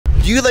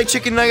Do you like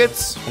chicken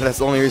nuggets? And that's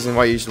the only reason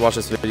why you should watch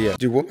this video.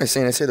 Dude, what am I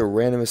saying? I say the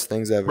randomest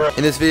things ever.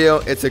 In this video,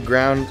 it's a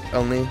ground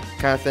only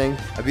kind of thing.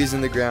 Abuse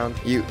in the ground.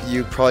 You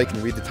probably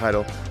can read the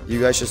title. You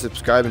guys should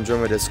subscribe and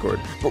join my Discord.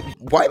 But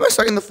why am I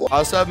stuck in the floor? I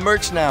also have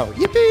merch now.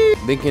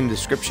 Yippee! Link in the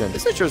description.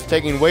 This intro is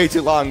taking way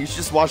too long. You should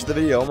just watch the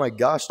video. Oh my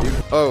gosh, dude.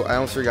 Oh, I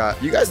almost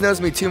forgot. You guys notice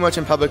me too much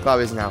in public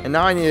lobbies now. And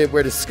now I need to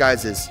wear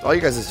disguises. All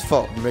you guys'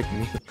 fault. You're making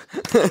me.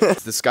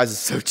 This disguise is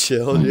so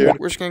chill, dude.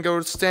 We're just gonna go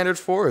to standard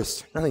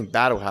forest. Nothing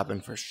bad will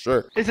happen for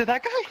sure. Is it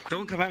that guy?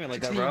 Don't come at me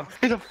like that, bro.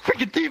 He's a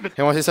freaking demon.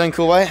 Hey, wanna say something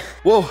cool, White?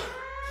 Whoa.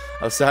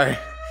 Oh, sorry.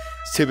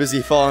 It's too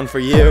busy falling for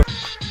you.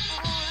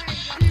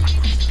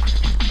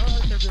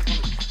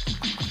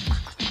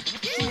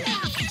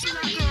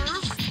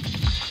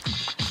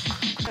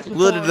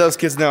 Little did those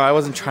kids know I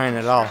wasn't trying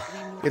at all.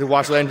 You had to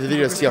watch the end of the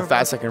video to see how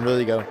fast I can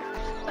really go.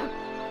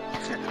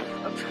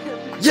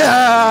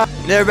 Yeah!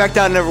 Never back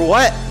down, never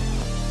what?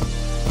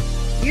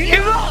 You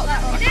never give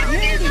up! Never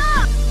give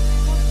up!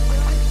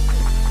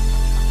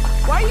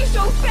 Why are you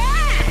so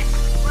fast?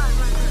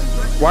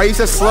 Why are you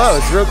so slow?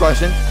 It's a real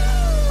question.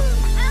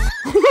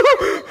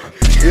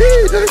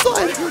 Don't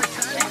slide.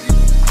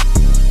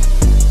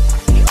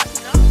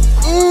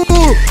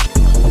 Ooh!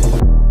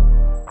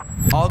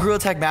 All Gorilla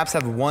Tag maps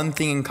have one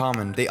thing in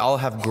common. They all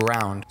have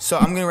ground. So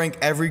I'm gonna rank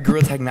every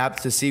Gorilla Tag map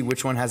to see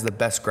which one has the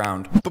best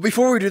ground. But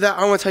before we do that,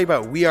 I wanna tell you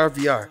about We Are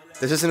VR.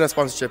 This isn't a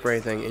sponsorship or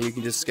anything, and you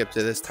can just skip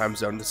to this time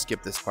zone to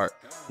skip this part.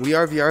 We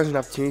Are VR is an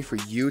opportunity for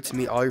you to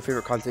meet all your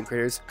favorite content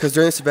creators. Because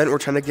during this event, we're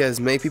trying to get as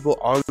many people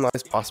online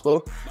as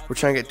possible. We're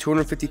trying to get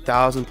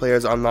 250,000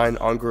 players online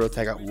on Gorilla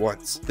Tag at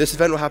once. This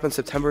event will happen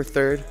September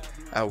 3rd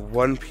at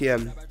 1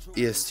 p.m.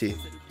 EST.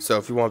 So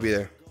if you want to be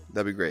there,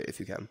 that'd be great if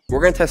you can.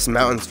 We're gonna test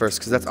mountains first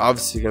because that's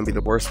obviously gonna be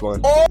the worst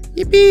one.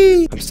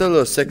 Yippee! I'm still a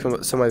little sick,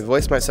 so my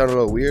voice might sound a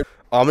little weird.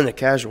 Oh, I'm in a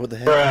casual. What the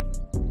heck?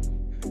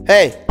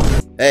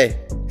 Hey,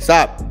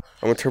 stop!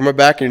 I'm gonna turn my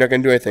back and you're not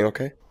gonna do anything,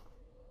 okay?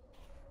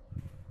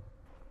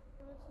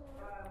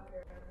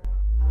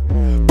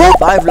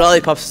 5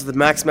 lollipops is the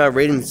max amount of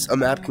ratings a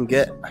map can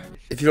get.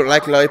 If you don't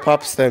like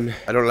lollipops, then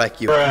I don't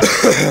like you.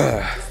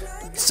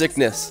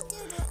 Sickness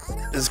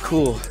is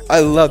cool.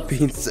 I love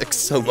being sick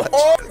so much.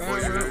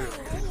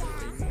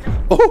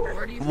 Oh,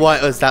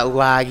 what was that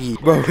laggy?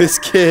 Bro, this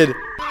kid.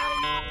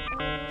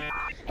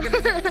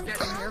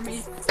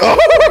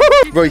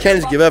 Bro, you can't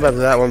just give up after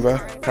that one, bro.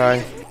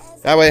 Hi.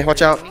 That way,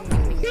 watch out.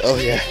 Oh,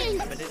 yeah.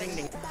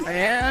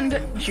 And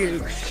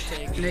juice,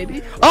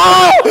 maybe.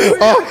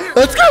 Oh,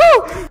 let's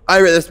go! I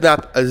rate this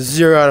map a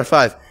 0 out of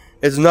 5.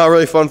 It's not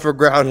really fun for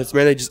ground. It's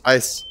mainly just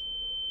ice.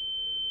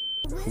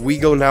 We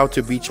go now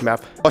to beach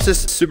map. Watch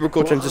this super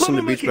cool transition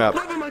to beach map.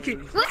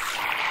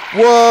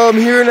 Whoa, I'm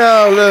here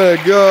now.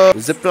 Let's go.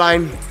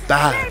 Zipline,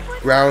 bad.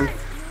 Ground,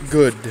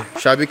 good.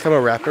 Should I become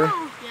a rapper?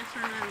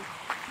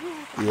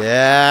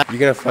 Yeah. You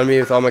gonna fund me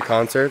with all my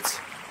concerts?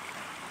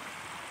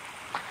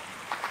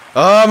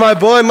 Oh, my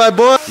boy, my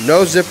boy.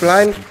 No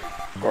zipline.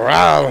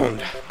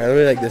 Ground. I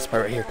really like this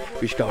part right here.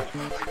 We should go.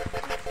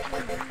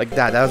 Like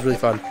that. That was really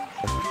fun.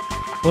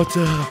 What's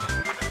up?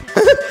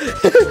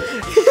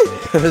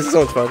 This is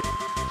so much fun.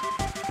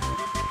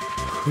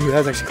 Ooh, that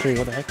was actually clean.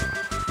 What the heck?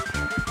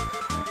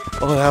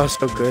 Oh, that was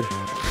so good.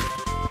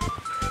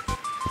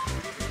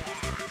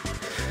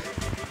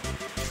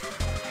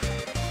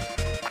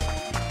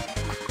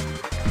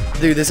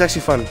 Dude, this is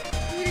actually fun.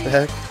 What the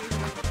heck?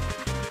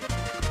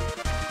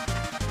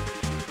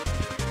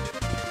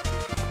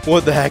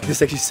 What the heck? This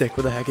is actually sick.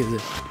 What the heck is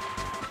this?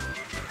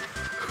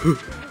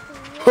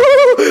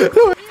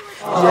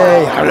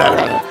 Yay!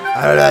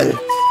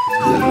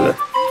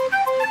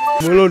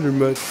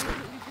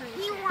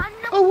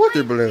 Oh,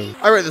 water balloon.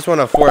 I rate this one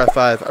a 4 out of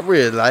 5. I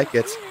really like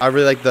it. I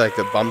really like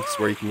the bumps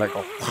where you can like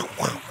go.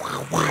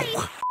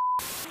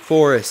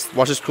 Forest.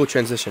 Watch this cool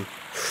transition.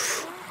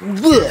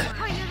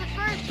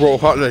 Bro,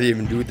 how did I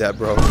even do that,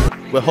 bro?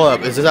 Wait, hold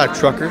up. Is this our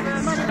trucker?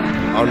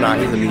 Oh, nah,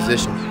 he's a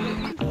musician.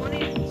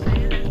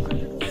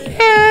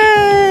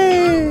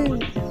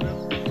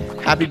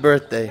 Happy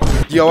birthday.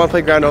 Do y'all want to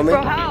play ground only?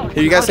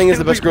 Who you guys think is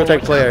the best Gorilla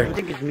Tag player? I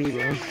think it's me,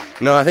 bro.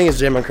 No, I think it's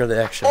J-Man Curly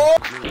Action.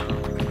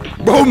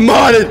 Bro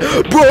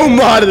modded! Bro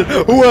modded!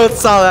 Who else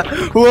saw that?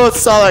 Who else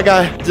saw that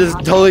guy just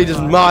totally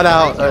just mod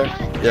out?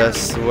 Yeah, I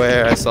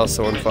swear I saw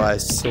someone fly. I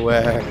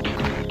swear.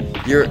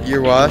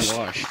 You're washed?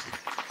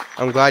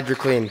 I'm glad you're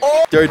clean.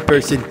 Third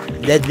person.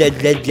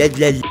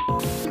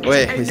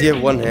 Wait, does he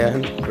have one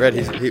hand? Red,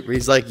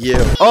 he's like you.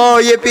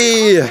 Oh,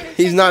 yippee!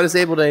 He's not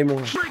disabled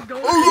anymore.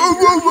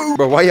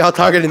 Bro, why y'all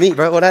talking to me,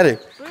 bro? What I do?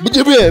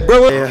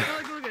 Bro, yeah.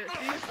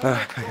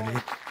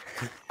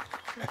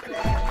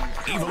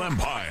 Evil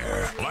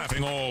Empire,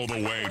 laughing all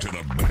the way to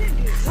the bank.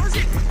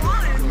 Wasn't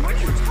fun. What are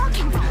you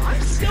talking about?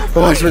 I'm still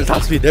Oh, I just went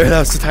top speed there. That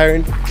was so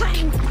tiring.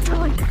 playing for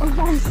like a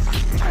long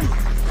time.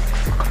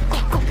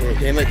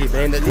 Damn it,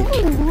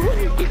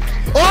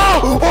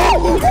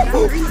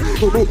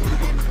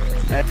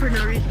 For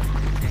no reason.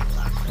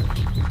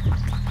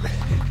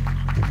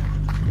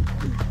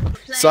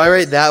 So I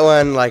rate that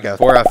one like a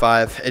 4 out of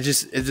 5.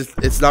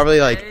 It's not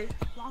really like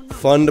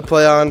fun to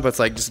play on, but it's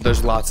like just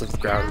there's lots of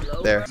ground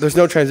there. There's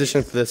no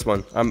transition for this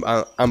one. I'm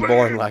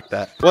born like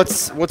that.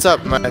 What's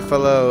up, my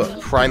fellow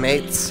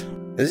primates?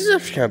 This is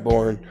actually kind of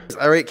boring.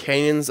 I rate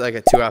canyons like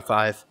a 2 out of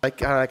 5. I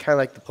kind of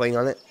like the playing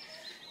on it.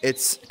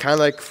 It's kind of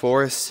like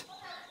forest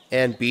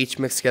and beach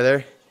mixed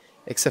together,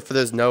 except for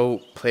there's no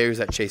players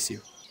that chase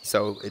you.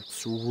 So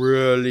it's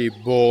really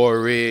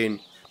boring.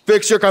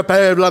 Fix your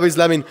competitive lobbies,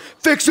 Lemon.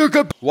 Fix your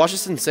Watch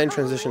this insane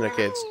transition to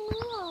kids.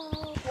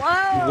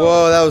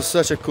 Whoa, that was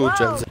such a cool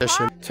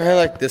transition. It's kind of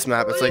like this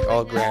map. It's like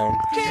all ground.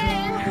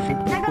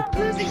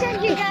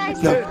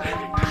 No.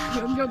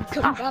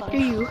 Come after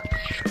you.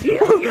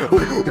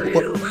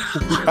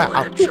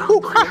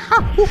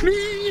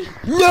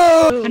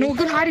 No! I know a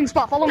good hiding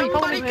spot. Follow me.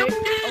 Over here.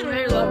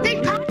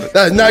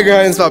 That is not a good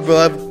hiding spot,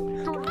 beloved.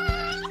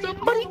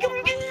 Somebody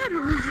come get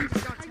her.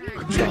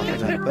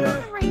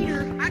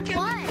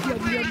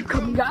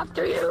 Coming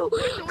after you.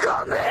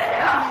 Come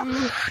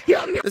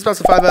here. This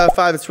map's a 5 out of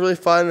 5. It's really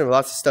fun and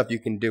lots of stuff you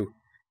can do.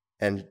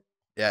 And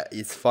yeah,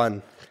 it's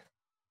fun.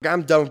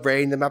 I'm done with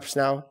raiding the maps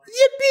now.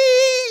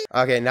 Yippee!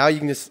 Okay, now you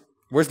can just...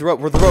 Where's the rope?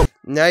 Where's the rope?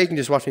 Now you can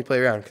just watch me play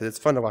around, because it's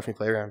fun to watch me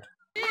play around.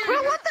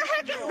 Bro, what the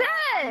heck is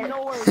that?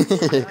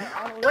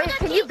 Wait,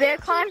 can you bear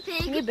climb?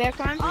 Can you bear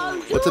climb?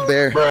 What's a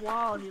bear?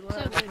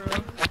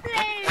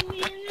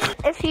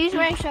 If he's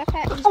wearing chef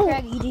hat, he's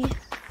craggy.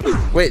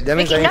 Wait, that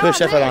means I can put a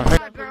chef hat on.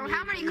 Bro,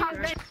 how many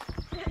comments?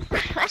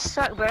 That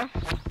suck, bro.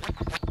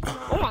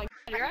 Oh my god,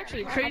 you're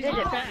actually crazy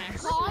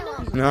fast.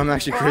 No, I'm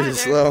actually crazy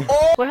slow.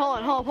 Wait,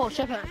 hold on,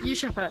 chef hat. You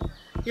chef hat.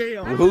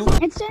 Yeah. Who?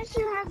 It says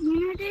you have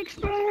Unity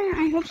Explorer.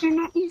 I hope you're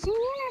not using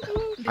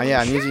Unity. Oh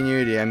yeah, I'm using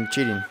Unity. I'm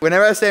cheating.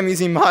 Whenever I say I'm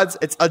using mods,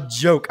 it's a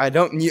joke. I'm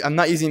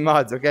not using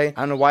mods, okay?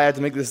 I don't know why I have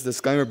to make this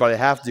disclaimer, but I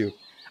have to.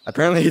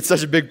 Apparently, it's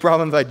such a big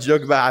problem if I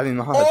joke about having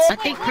mods. I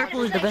think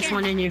purple is the best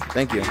one in you.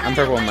 Thank you. I'm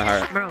purple in my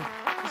heart. Bro,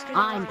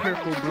 I'm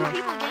purple, bro.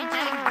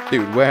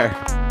 Dude, where?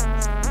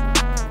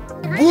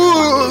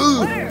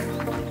 Woo!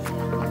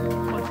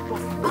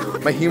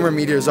 My humor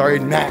meter is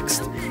already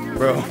maxed,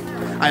 bro.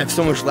 I have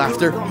so much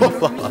laughter.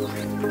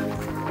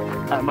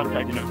 I'm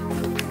attacking him.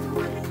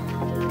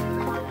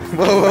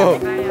 Whoa, whoa.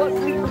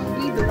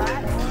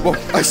 Whoa,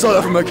 I saw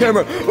that from my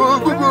camera.